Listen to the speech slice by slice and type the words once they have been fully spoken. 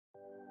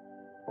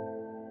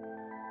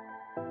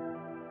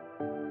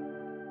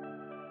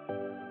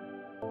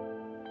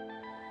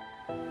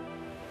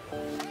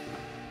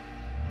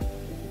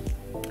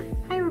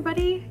Hi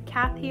everybody,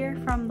 Kath here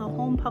from the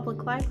Home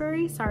Public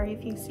Library. Sorry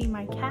if you see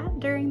my cat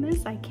during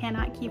this, I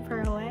cannot keep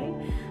her away.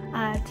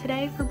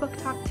 Today for Book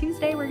Talk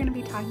Tuesday, we're going to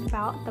be talking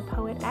about The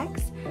Poet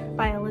X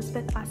by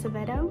Elizabeth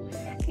Acevedo.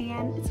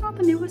 And it's not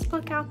the newest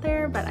book out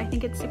there, but I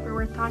think it's super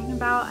worth talking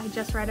about. I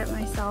just read it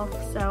myself,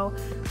 so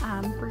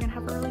we're going to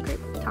have a really great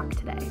book talk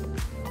today.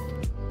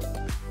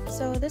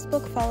 So this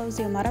book follows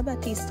Xiomara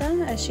Batista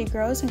as she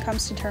grows and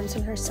comes to terms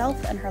with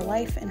herself and her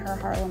life in her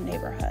Harlem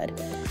neighborhood.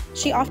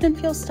 She often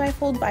feels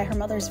stifled by her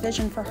mother's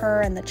vision for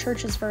her and the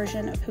church's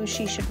version of who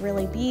she should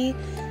really be,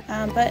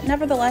 but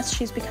nevertheless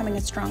she's becoming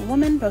a strong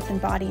woman, both in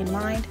body and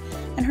mind,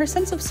 and her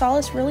sense of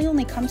solace really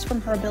only comes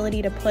from her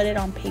ability to put it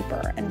on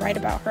paper and write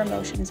about her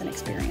emotions and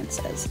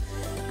experiences.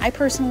 I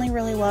personally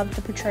really loved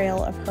the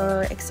portrayal of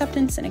her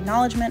acceptance and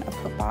acknowledgement of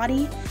her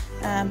body,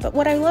 but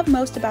what I love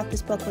most about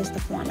this book was the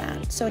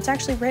format. So it's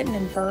actually written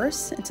in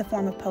verse. It's a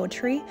form of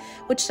poetry,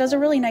 which does a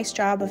really nice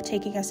job of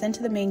taking us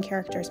into the main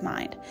character's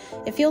mind.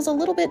 It feels a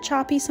little bit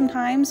choppy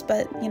sometimes,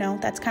 but you know,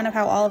 that's kind of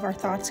how all of our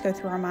thoughts go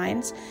through our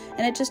minds,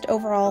 and it just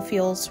overall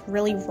feels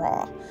really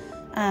raw.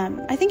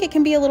 I think it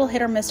can be a little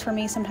hit or miss for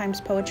me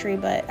sometimes, poetry,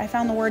 but I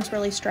found the words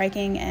really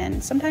striking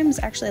and sometimes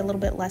actually a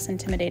little bit less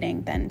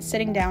intimidating than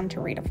sitting down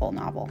to read a full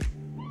novel.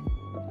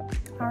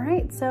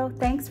 Alright, so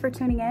thanks for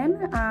tuning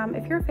in.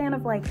 If you're a fan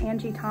of like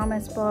Angie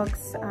Thomas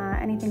books,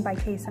 anything by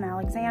Case and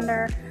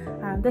Alexander,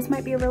 this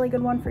might be a really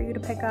good one for you to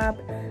pick up.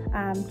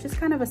 Just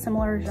kind of a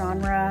similar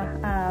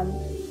genre.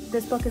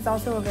 This book is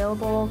also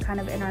available kind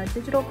of in our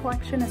digital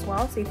collection as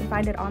well, so you can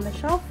find it on the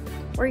shelf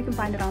or you can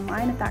find it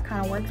online if that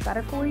kind of works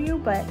better for you.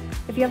 But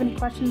if you have any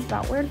questions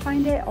about where to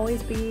find it,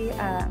 always be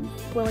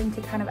willing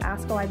to kind of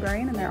ask a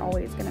librarian, and they're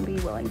always going to be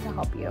willing to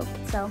help you.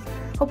 So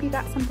hope you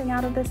got something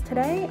out of this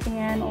today,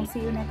 and we'll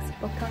see you next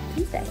Book Talk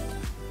Tuesday.